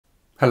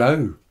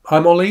Hello,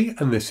 I'm Ollie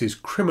and this is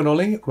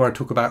Criminally, where I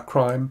talk about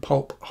crime,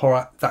 pulp,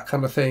 horror, that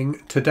kind of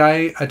thing.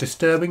 Today, a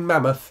disturbing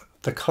mammoth,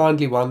 The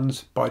Kindly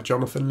Ones by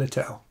Jonathan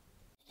Littell.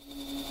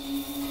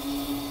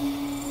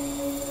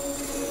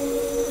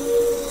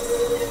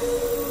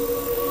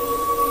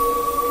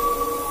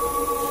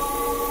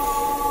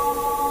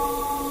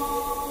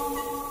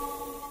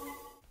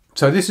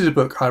 So this is a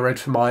book I read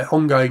for my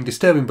ongoing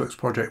Disturbing Books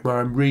project, where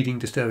I'm reading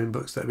disturbing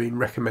books that have been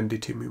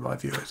recommended to me by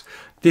viewers.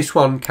 This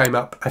one came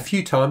up a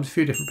few times, a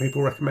few different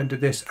people recommended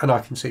this, and I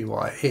can see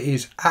why. It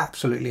is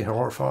absolutely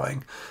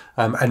horrifying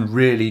and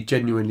really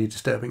genuinely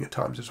disturbing at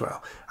times as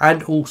well,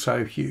 and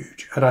also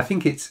huge. And I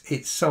think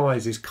its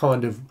size is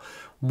kind of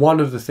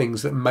one of the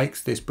things that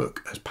makes this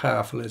book as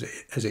powerful as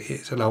it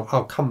is, and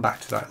I'll come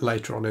back to that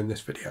later on in this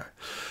video.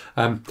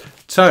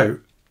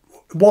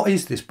 What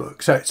is this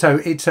book? So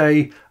it's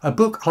a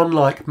book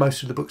unlike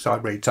most of the books I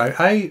read. So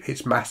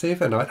it's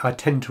massive, and I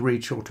tend to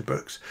read shorter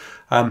books.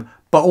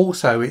 But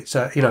also it's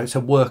a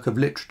work of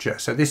literature.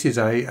 So this is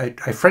a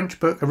French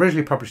book,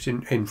 originally published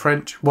in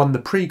French, won the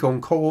Prix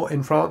Goncourt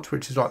in France,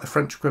 which is like the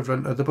French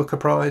equivalent of the Booker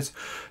Prize.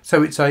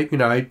 So it's a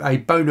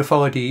bona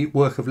fide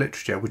work of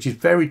literature, which is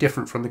very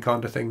different from the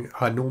kind of thing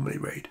I normally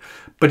read.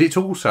 But it's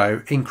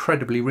also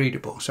incredibly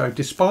readable. So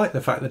despite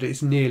the fact that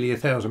it's nearly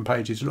 1,000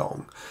 pages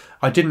long,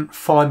 I didn't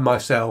find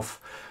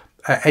myself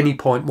at any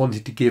point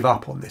wanted to give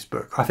up on this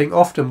book. I think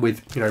often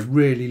with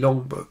really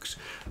long books,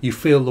 you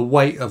feel the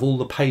weight of all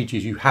the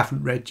pages you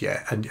haven't read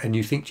yet, and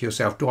you think to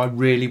yourself, do I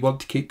really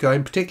want to keep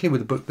going, particularly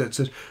with a book that's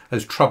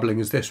as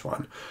troubling as this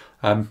one.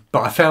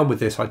 But I found with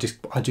this, I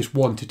just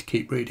wanted to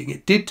keep reading.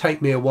 It did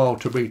take me a while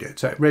to read it.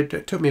 So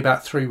it took me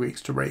about 3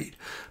 weeks to read.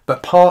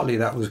 But partly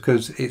that was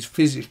because it's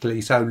physically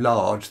so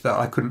large that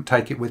I couldn't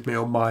take it with me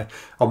on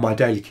my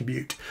daily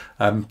commute.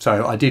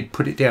 So I did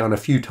put it down a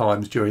few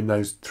times during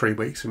those 3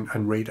 weeks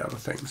and read other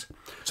things.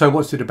 So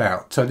what's it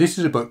about? So this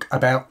is a book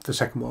about the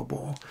Second World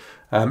War.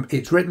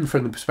 It's written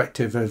from the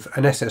perspective of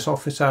an SS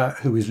officer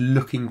who is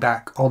looking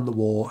back on the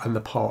war and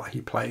the part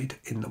he played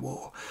in the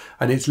war.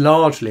 And it's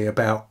largely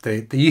about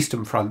the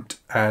Eastern Front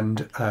and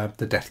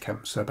the death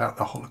camps, so about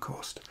the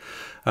Holocaust.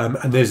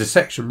 And there's a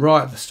section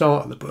right at the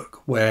start of the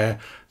book where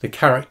the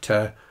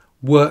character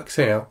works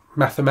out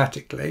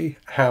mathematically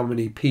how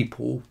many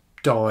people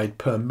died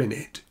per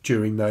minute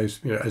during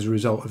those, as a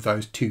result of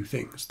those two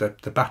things,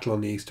 the battle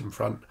on the Eastern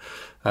Front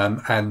and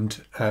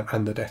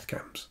the death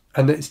camps.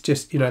 And it's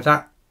just,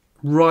 that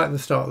right at the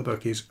start of the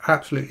book is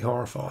absolutely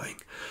horrifying,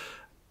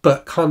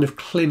 but kind of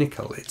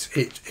clinical.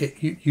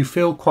 You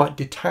feel quite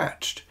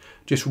detached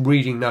just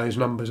reading those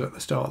numbers at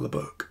the start of the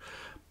book.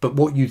 But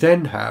what you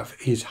then have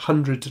is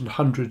hundreds and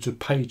hundreds of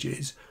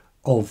pages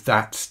of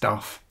that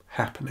stuff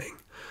happening,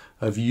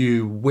 of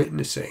you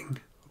witnessing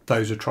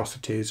those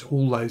atrocities,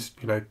 all those,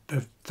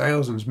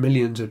 thousands,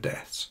 millions of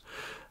deaths.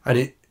 And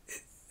it,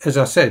 as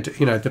I said,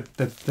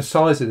 the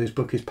size of this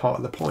book is part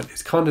of the point.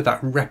 It's kind of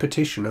that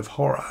repetition of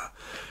horror,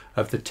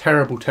 of the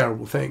terrible,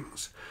 terrible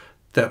things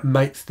that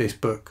makes this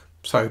book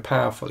so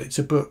powerful. It's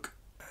a book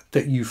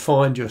that you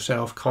find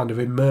yourself kind of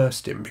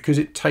immersed in because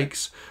it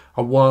takes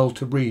a while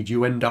to read.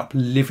 You end up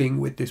living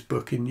with this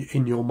book in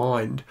your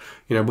mind,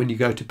 when you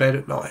go to bed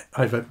at night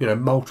over,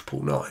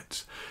 multiple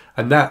nights.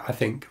 And that, I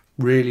think,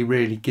 really,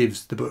 really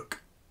gives the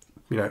book,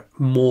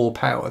 more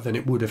power than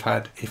it would have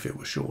had if it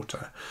was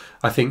shorter.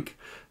 I think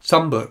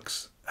some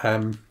books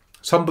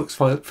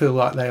feel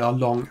like they are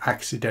long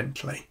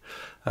accidentally.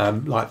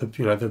 Like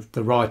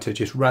the writer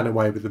just ran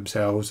away with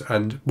themselves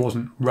and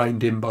wasn't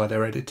reined in by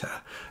their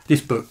editor.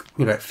 This book,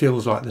 it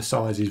feels like the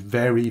size is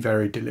very,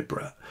 very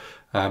deliberate,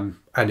 and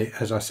it,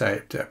 as I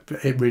say,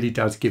 it really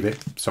does give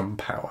it some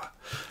power.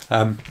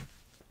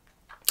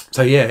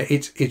 So yeah,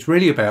 it's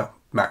really about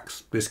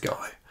Max, this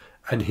guy,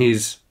 and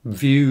his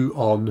view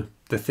on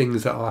the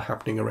things that are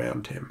happening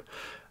around him.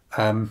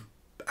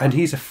 And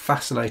he's a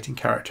fascinating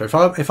character.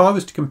 If I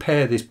was to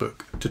compare this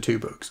book to two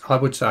books, I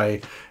would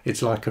say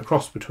it's like a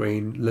cross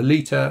between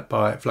Lolita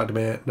by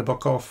Vladimir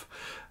Nabokov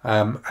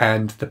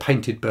and The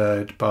Painted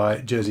Bird by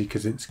Jerzy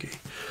Kosinski.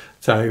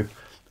 So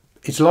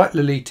it's like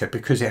Lolita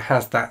because it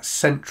has that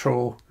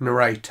central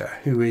narrator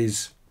who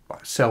is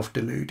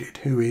self-deluded,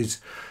 who is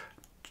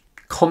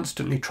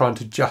constantly trying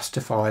to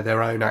justify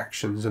their own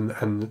actions and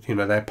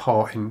their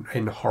part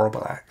in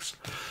horrible acts.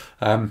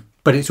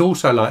 But it's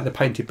also like The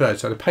Painted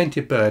Bird. So The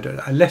Painted Bird,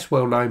 a less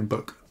well-known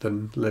book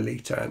than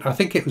Lolita. And I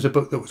think it was a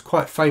book that was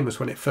quite famous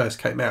when it first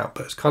came out,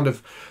 but it's kind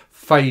of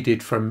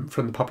faded from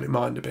the public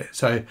mind a bit.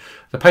 So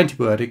The Painted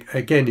Bird,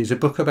 again, is a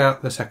book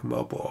about the Second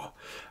World War.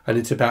 And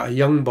it's about a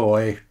young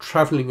boy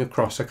travelling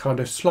across a kind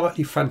of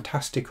slightly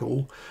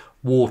fantastical,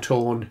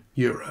 war-torn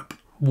Europe,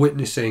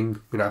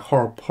 witnessing,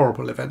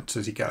 horrible events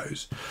as he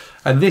goes.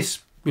 And this,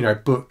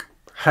 book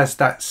has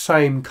that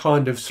same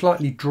kind of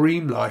slightly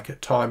dreamlike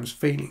at times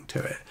feeling to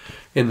it,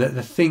 in that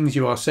the things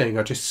you are seeing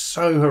are just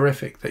so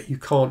horrific that you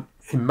can't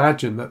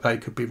imagine that they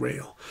could be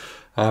real.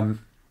 And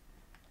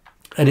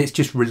it's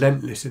just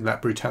relentless in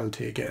that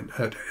brutality again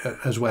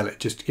as well. It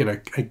just,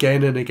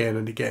 again and again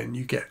and again,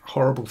 you get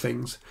horrible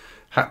things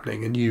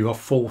happening, and you are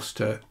forced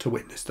to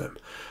witness them.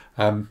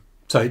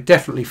 So it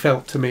definitely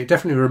felt to me, it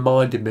definitely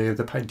reminded me of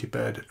The Painted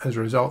Bird as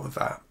a result of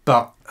that.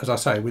 But as I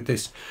say, with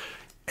this,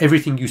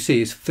 everything you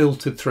see is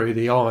filtered through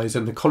the eyes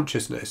and the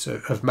consciousness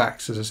of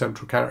Max as a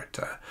central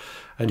character.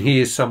 And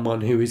he is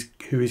someone who is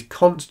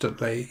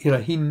constantly, you know,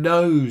 he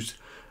knows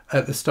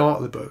at the start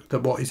of the book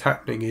that what is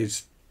happening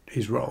is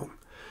wrong.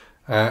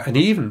 And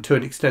he even, to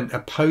an extent,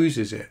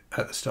 opposes it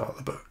at the start of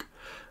the book.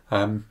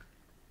 And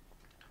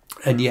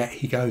yet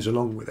he goes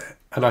along with it.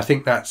 And I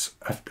think that's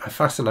a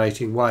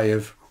fascinating way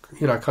of,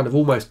 you know, kind of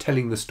almost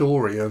telling the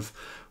story of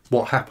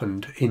what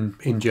happened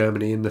in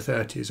Germany in the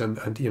 30s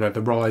and you know,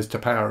 the rise to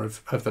power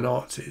of the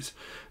Nazis.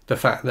 The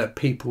fact that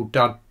people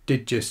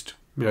did just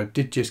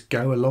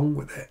go along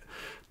with it.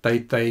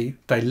 They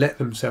let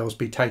themselves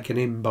be taken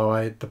in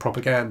by the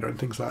propaganda and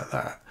things like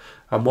that.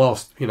 And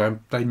whilst, you know,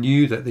 they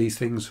knew that these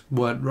things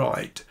weren't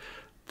right,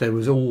 there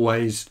was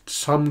always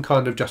some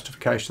kind of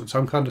justification,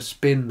 some kind of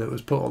spin that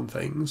was put on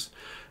things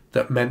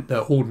that meant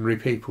that ordinary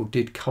people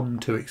did come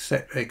to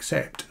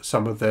accept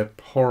some of the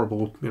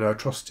horrible, you know,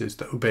 atrocities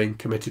that were being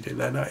committed in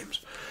their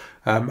names.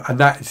 And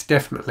that is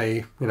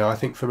definitely, you know, I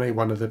think for me,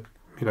 one of the,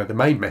 you know, the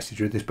main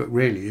message of this book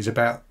really is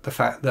about the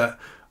fact that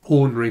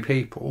ordinary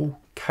people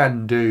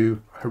can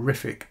do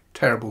horrific,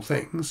 terrible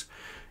things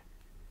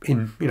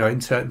in, you know,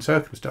 in certain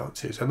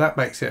circumstances, and that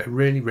makes it a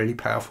really, really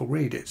powerful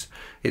read.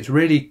 It's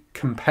really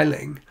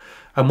compelling.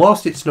 And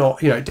whilst it's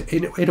not, you know,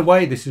 in a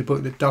way, this is a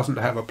book that doesn't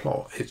have a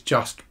plot. It's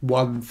just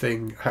one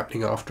thing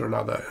happening after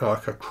another,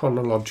 like a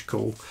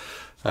chronological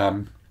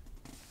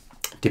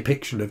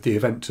depiction of the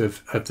events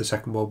of the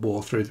Second World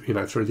War through, you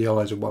know, through the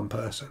eyes of one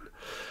person.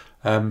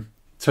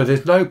 So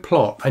there's no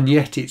plot, and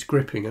yet it's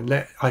gripping.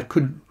 And I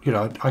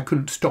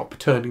couldn't stop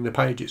turning the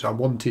pages. I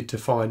wanted to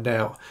find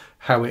out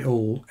how it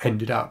all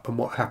ended up and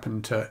what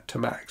happened to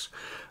Max.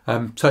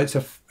 So it's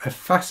a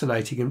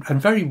fascinating and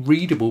very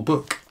readable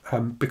book.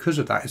 Because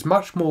of that, it's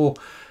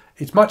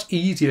much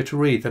easier to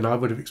read than I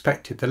would have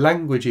expected. The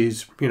language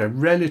is, you know,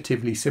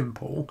 relatively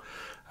simple,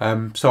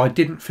 so I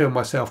didn't feel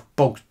myself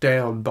bogged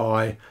down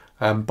by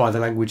the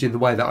language in the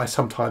way that I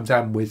sometimes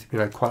am with, you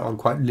know,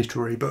 quite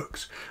literary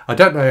books. I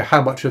don't know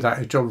how much of that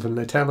is Jonathan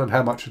Littell and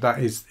how much of that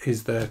is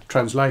the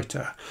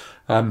translator,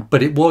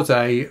 but it was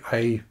a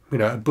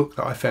book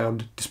that I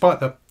found,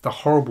 despite the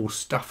horrible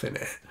stuff in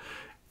it,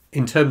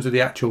 in terms of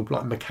the actual,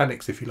 like,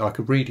 mechanics, if you like,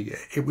 of reading it,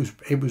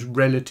 it was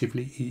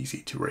relatively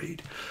easy to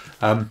read,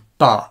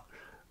 but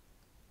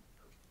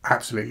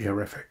absolutely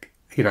horrific.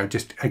 You know,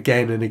 just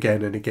again and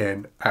again and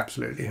again,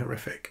 absolutely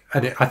horrific.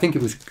 And I think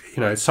it was,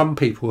 you know, some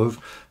people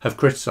have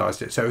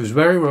criticised it. So it was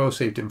very well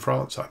received in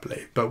France, I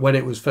believe. But when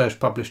it was first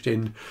published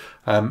in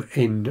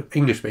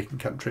English-speaking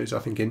countries, I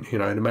think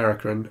in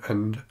America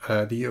and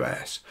the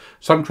US,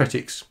 some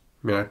critics,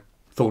 you know,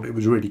 thought it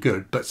was really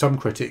good, but some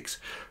critics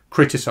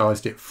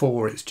criticised it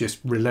for its just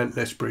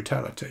relentless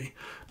brutality.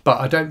 But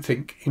I don't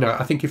think, you know,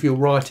 I think if you're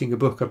writing a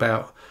book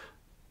about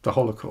the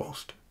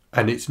Holocaust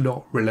and it's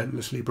not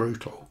relentlessly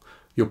brutal,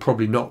 you're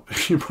probably not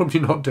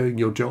doing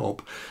your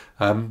job.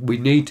 We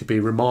need to be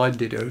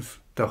reminded of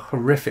the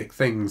horrific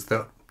things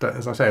that,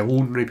 as I say,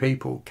 ordinary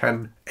people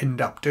can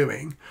end up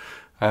doing,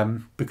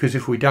 because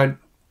if we don't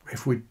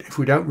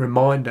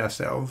remind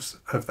ourselves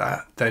of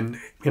that,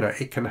 then, you know,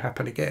 it can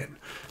happen again.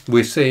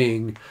 We're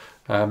seeing,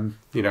 you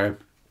know,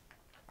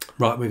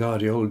 right-wing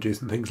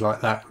ideologies and things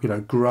like that, you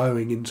know,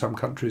 growing in some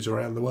countries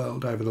around the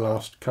world over the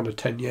last kind of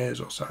 10 years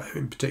or so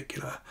in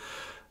particular.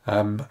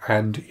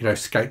 And, you know,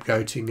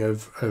 scapegoating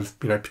of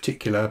you know,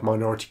 particular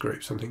minority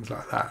groups and things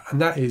like that.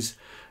 And that is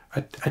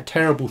a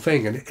terrible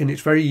thing. And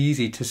it's very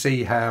easy to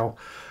see how,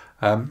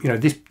 you know,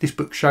 this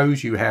book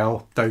shows you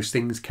how those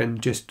things can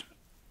just,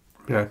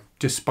 you know,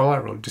 just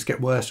spiral, just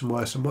get worse and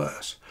worse and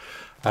worse.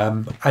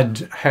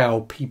 And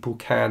how people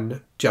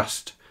can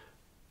just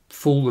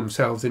fool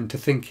themselves into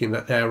thinking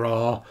that there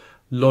are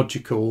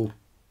logical,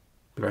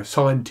 you know,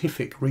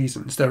 scientific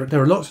reasons. There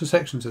are lots of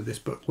sections of this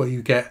book where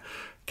you get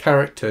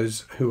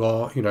characters who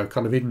are, you know,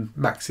 kind of in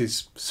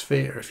Max's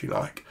sphere, if you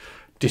like,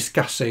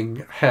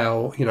 discussing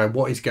how, you know,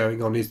 what is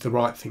going on is the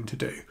right thing to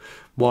do,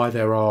 why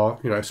there are,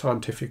 you know,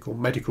 scientific or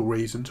medical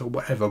reasons or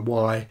whatever,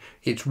 why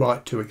it's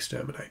right to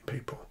exterminate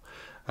people,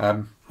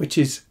 which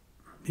is,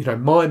 you know,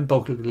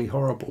 mind-bogglingly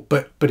horrible,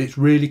 but it's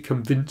really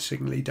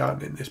convincingly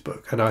done in this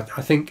book. And I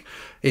think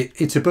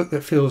it's a book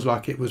that feels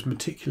like it was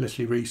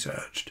meticulously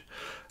researched.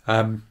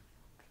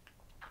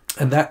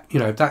 And that, you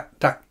know,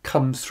 that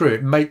comes through.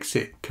 It makes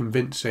it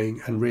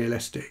convincing and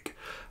realistic.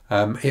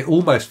 It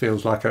almost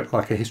feels like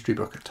a history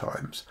book at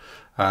times.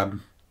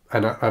 And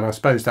I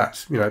suppose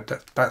that's, you know,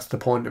 that's the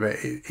point of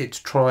it. It's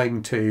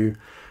trying to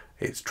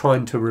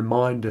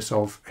remind us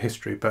of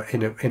history, but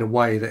in a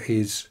way that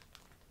is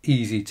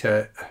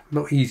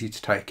not easy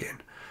to take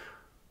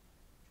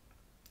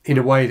in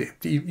a way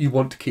that you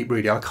want to keep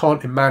reading. I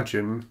can't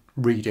imagine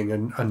reading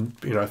and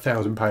you know, a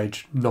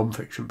 1,000-page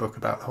non-fiction book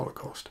about the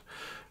Holocaust.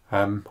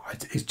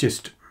 It's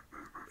just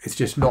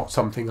not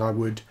something I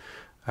would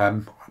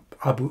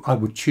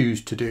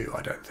choose to do,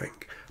 I don't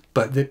think.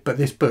 But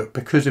this book,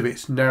 because of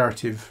its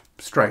narrative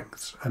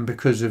strengths and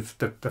because of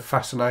the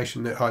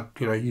fascination that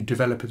you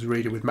develop as a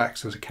reader with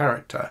Max as a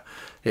character,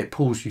 it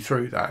pulls you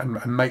through that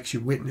and makes you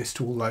witness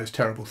to all those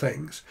terrible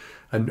things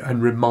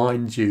and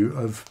reminds you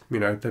of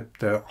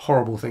the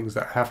horrible things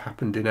that have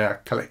happened in our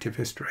collective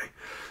history.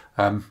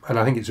 And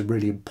I think it's a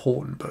really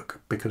important book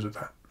because of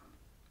that.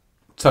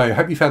 So I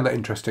hope you found that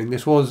interesting.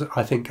 This was,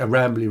 I think, a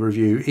rambly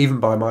review, even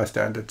by my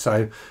standards,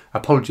 so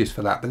apologies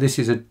for that. But this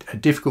is a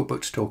difficult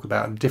book to talk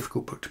about and a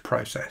difficult book to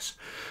process.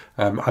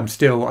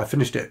 I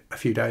finished it a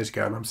few days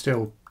ago and I'm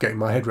still getting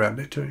my head around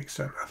it to an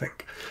extent, I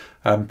think.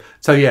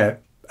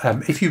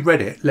 If you've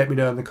read it, let me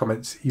know in the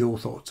comments your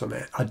thoughts on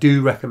it. I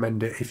do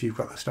recommend it if you've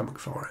got the stomach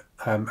for it.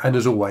 And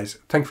as always,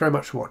 thanks very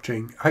much for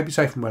watching. I hope you're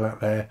safe and well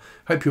out there.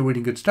 Hope you're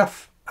reading good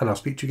stuff, and I'll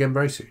speak to you again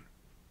very soon.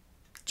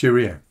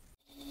 Cheerio.